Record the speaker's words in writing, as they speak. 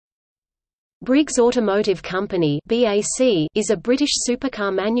Briggs Automotive Company (BAC) is a British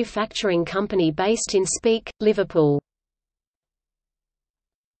supercar manufacturing company based in Speke, Liverpool.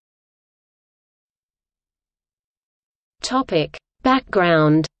 Topic: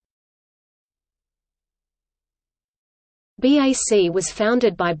 Background. BAC was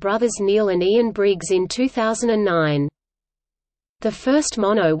founded by brothers Neil and Ian Briggs in 2009. The first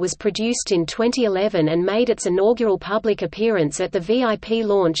Mono was produced in 2011 and made its inaugural public appearance at the VIP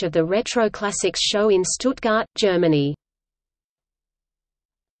launch of the Retro Classics show in Stuttgart, Germany.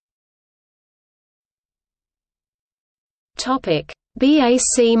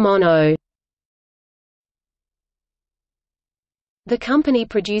 BAC Mono. The company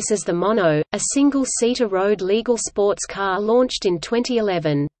produces the Mono, a single-seater road legal sports car launched in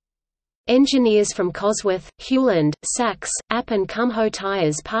 2011. Engineers from Cosworth, Hewland, Sachs, App and Kumho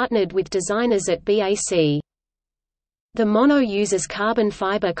Tyres partnered with designers at BAC. The Mono uses carbon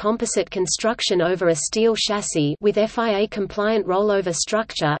fiber composite construction over a steel chassis with FIA-compliant rollover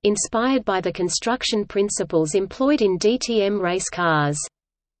structure inspired by the construction principles employed in DTM race cars.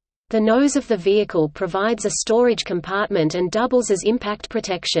 The nose of the vehicle provides a storage compartment and doubles as impact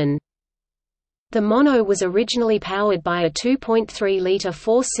protection. The Mono was originally powered by a 2.3-litre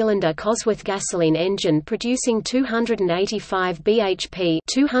four-cylinder Cosworth gasoline engine producing 285 bhp,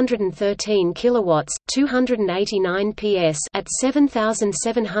 213 kilowatts, 289 PS at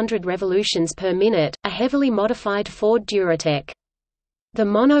 7,700 revolutions per minute, a heavily modified Ford Duratec. The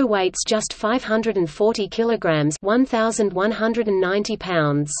Mono weighs just 540 kilograms, 1,190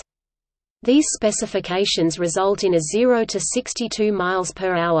 pounds. These specifications result in a 0 to 62 miles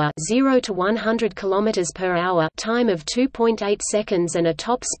per hour, 0 to 100 kilometers per hour time of 2.8 seconds and a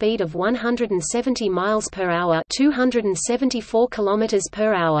top speed of 170 miles per hour, 274 kilometers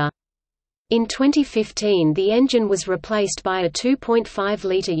per hour. In 2015, the engine was replaced by a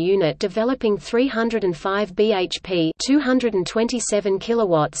 2.5-liter unit developing 305 bhp, 227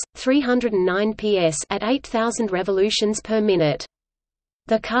 kilowatts, 309 PS at 8,000 revolutions per minute.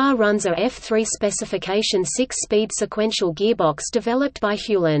 The car runs a F3 specification 6-speed sequential gearbox developed by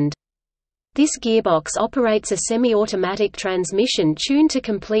Hewland. This gearbox operates a semi-automatic transmission tuned to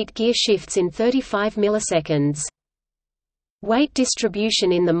complete gear shifts in 35 milliseconds. Weight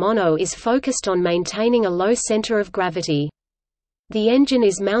distribution in the Mono is focused on maintaining a low center of gravity. The engine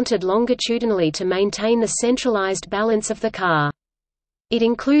is mounted longitudinally to maintain the centralized balance of the car. It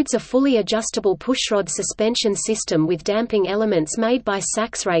includes a fully adjustable pushrod suspension system with damping elements made by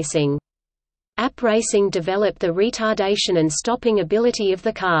Sachs Racing. App Racing developed the retardation and stopping ability of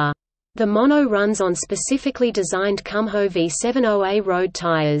the car. The Mono runs on specifically designed Kumho V70A road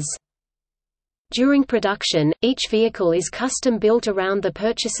tires. During production, each vehicle is custom-built around the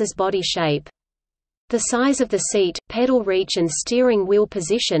purchaser's body shape. The size of the seat, pedal reach and steering wheel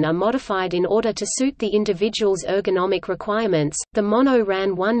position are modified in order to suit the individual's ergonomic requirements. The Mono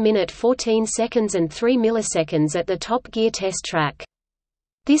ran 1 minute 14 seconds and 3 milliseconds at the Top Gear test track.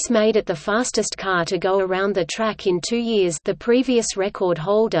 This made it the fastest car to go around the track in 2 years, the previous record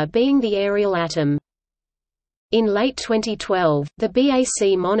holder being the Ariel Atom. In late 2012, the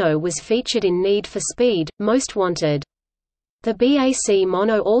BAC Mono was featured in Need for Speed, Most Wanted. The BAC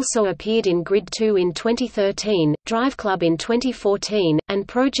Mono also appeared in Grid 2 in 2013, Drive Club in 2014, and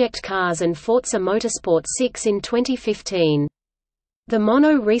Project Cars and Forza Motorsport 6 in 2015. The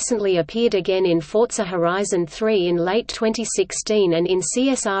Mono recently appeared again in Forza Horizon 3 in late 2016 and in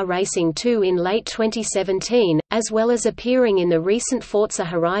CSR Racing 2 in late 2017, as well as appearing in the recent Forza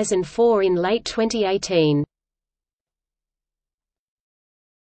Horizon 4 in late 2018.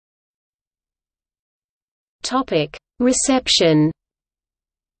 Reception.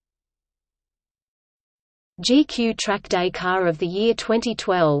 GQ Track Day Car of the Year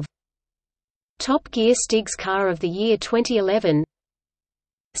 2012, Top Gear Stigs Car of the Year 2011,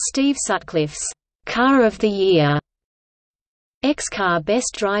 Steve Sutcliffe's Car of the Year, X-Car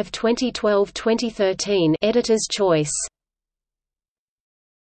Best Drive 2012-2013 Editor's Choice.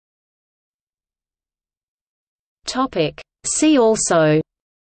 See also: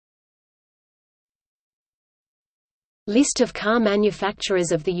 List of car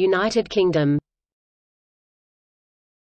manufacturers of the United Kingdom.